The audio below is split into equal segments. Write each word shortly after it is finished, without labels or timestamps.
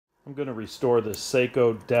I'm going to restore this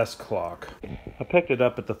Seiko desk clock. I picked it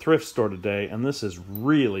up at the thrift store today, and this is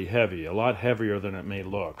really heavy, a lot heavier than it may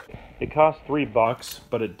look. It cost $3,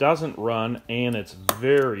 but it doesn't run, and it's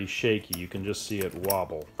very shaky. You can just see it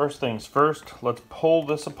wobble. First things first, let's pull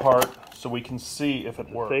this apart so we can see if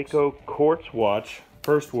it works. Seiko quartz watch.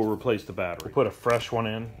 First, we'll replace the battery. We'll put a fresh one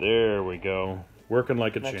in. There we go. Working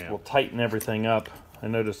like a champ. Next, we'll tighten everything up. I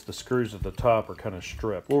noticed the screws at the top are kind of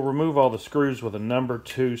stripped. We'll remove all the screws with a number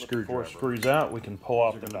 2 screwdriver. 4 screws out, we can pull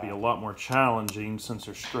off the back. They're going to be a lot more challenging since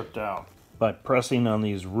they're stripped out. By pressing on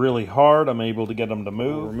these really hard, I'm able to get them to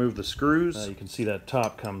move. We'll remove the screws. You can see that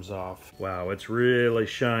top comes off. Wow, it's really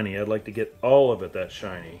shiny. I'd like to get all of it that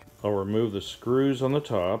shiny. I'll remove the screws on the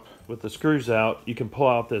top. With the screws out, you can pull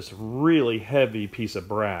out this really heavy piece of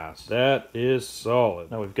brass. That is solid.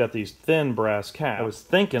 Now we've got these thin brass caps. I was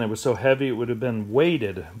thinking it was so heavy it would have been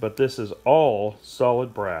weighted, but this is all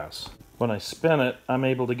solid brass. When I spin it, I'm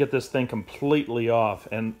able to get this thing completely off,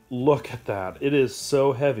 and look at that. It is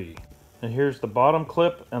so heavy. And here's the bottom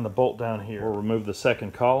clip and the bolt down here. We'll remove the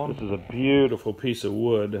second column. This is a beautiful piece of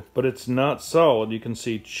wood, but it's not solid. You can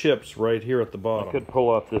see chips right here at the bottom. I could pull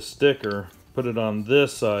off this sticker, put it on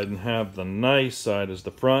this side, and have the nice side as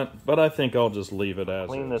the front, but I think I'll just leave it as is.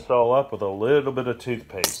 Clean this all up with a little bit of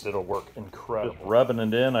toothpaste. It'll work incredible. Just rubbing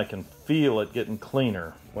it in, I can feel it getting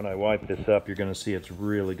cleaner. When I wipe this up, you're going to see it's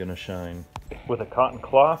really going to shine. With a cotton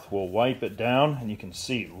cloth, we'll wipe it down, and you can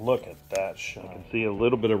see, look at that shine. You can see a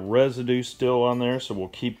little bit of residue still on there, so we'll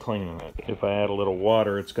keep cleaning it. If I add a little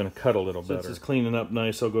water, it's going to cut a little better. Since it's cleaning up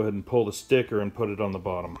nice, I'll go ahead and pull the sticker and put it on the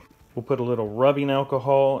bottom. We'll put a little rubbing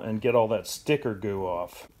alcohol and get all that sticker goo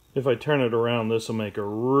off. If I turn it around, this will make a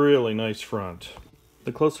really nice front.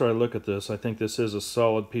 The closer I look at this, I think this is a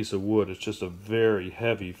solid piece of wood. It's just a very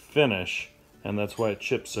heavy finish, and that's why it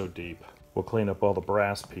chips so deep. We'll clean up all the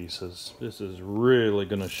brass pieces. This is really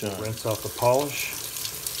going to shine. Rinse off the polish.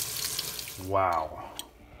 Wow.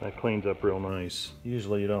 That cleans up real nice.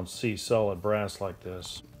 Usually you don't see solid brass like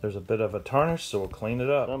this. There's a bit of a tarnish, so we'll clean it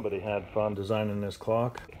up. Somebody had fun designing this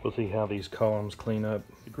clock. We'll see how these columns clean up.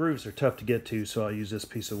 The grooves are tough to get to, so I'll use this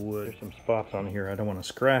piece of wood. There's some spots on here. I don't want to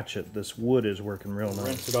scratch it. This wood is working real nice.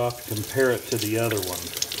 Rinse it off, compare it to the other one.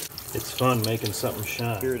 It's fun making something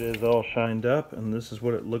shine. Here it is all shined up, and this is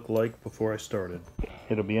what it looked like before I started.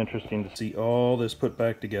 It'll be interesting to see all this put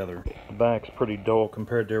back together. The back's pretty dull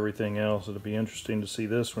compared to everything else. It'll be interesting to see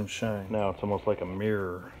this one shine. Now it's almost like a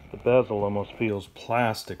mirror. The bezel almost feels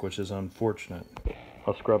plastic, which is unfortunate.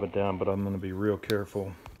 I'll scrub it down, but I'm going to be real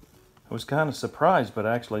careful. I was kind of surprised, but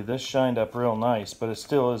actually this shined up real nice, but it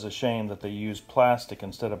still is a shame that they used plastic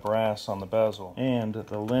instead of brass on the bezel. And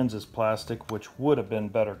the lens is plastic, which would have been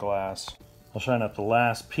better glass. I'll shine up the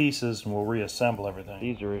last pieces and we'll reassemble everything.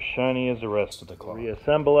 These are as shiny as the rest of the clock.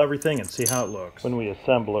 Reassemble everything and see how it looks. When we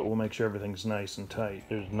assemble it, we'll make sure everything's nice and tight.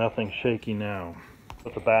 There's nothing shaky now.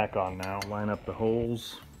 Put the back on now. Line up the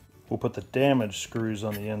holes. We'll put the damaged screws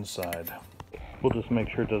on the inside. We'll just make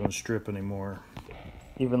sure it doesn't strip anymore.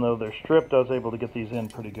 Even though they're stripped, I was able to get these in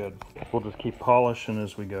pretty good. We'll just keep polishing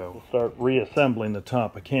as we go. We'll start reassembling the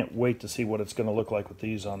top. I can't wait to see what it's going to look like with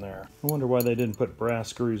these on there. I wonder why they didn't put brass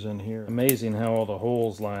screws in here. Amazing how all the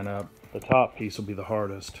holes line up. The top piece will be the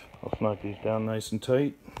hardest. I'll snug these down nice and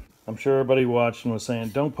tight. I'm sure everybody watching was saying,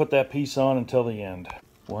 don't put that piece on until the end.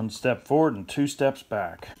 1 step forward and 2 steps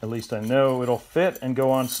back. At least I know it'll fit and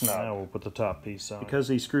go on snug. Now we'll put the top piece on. Because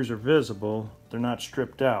these screws are visible, they're not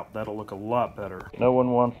stripped out. That'll look a lot better. No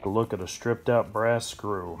one wants to look at a stripped out brass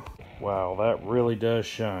screw. Wow, that really does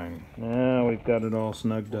shine. Now we've got it all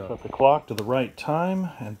snugged up. Set the clock to the right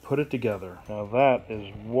time and put it together. Now that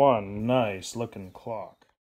is one nice looking clock.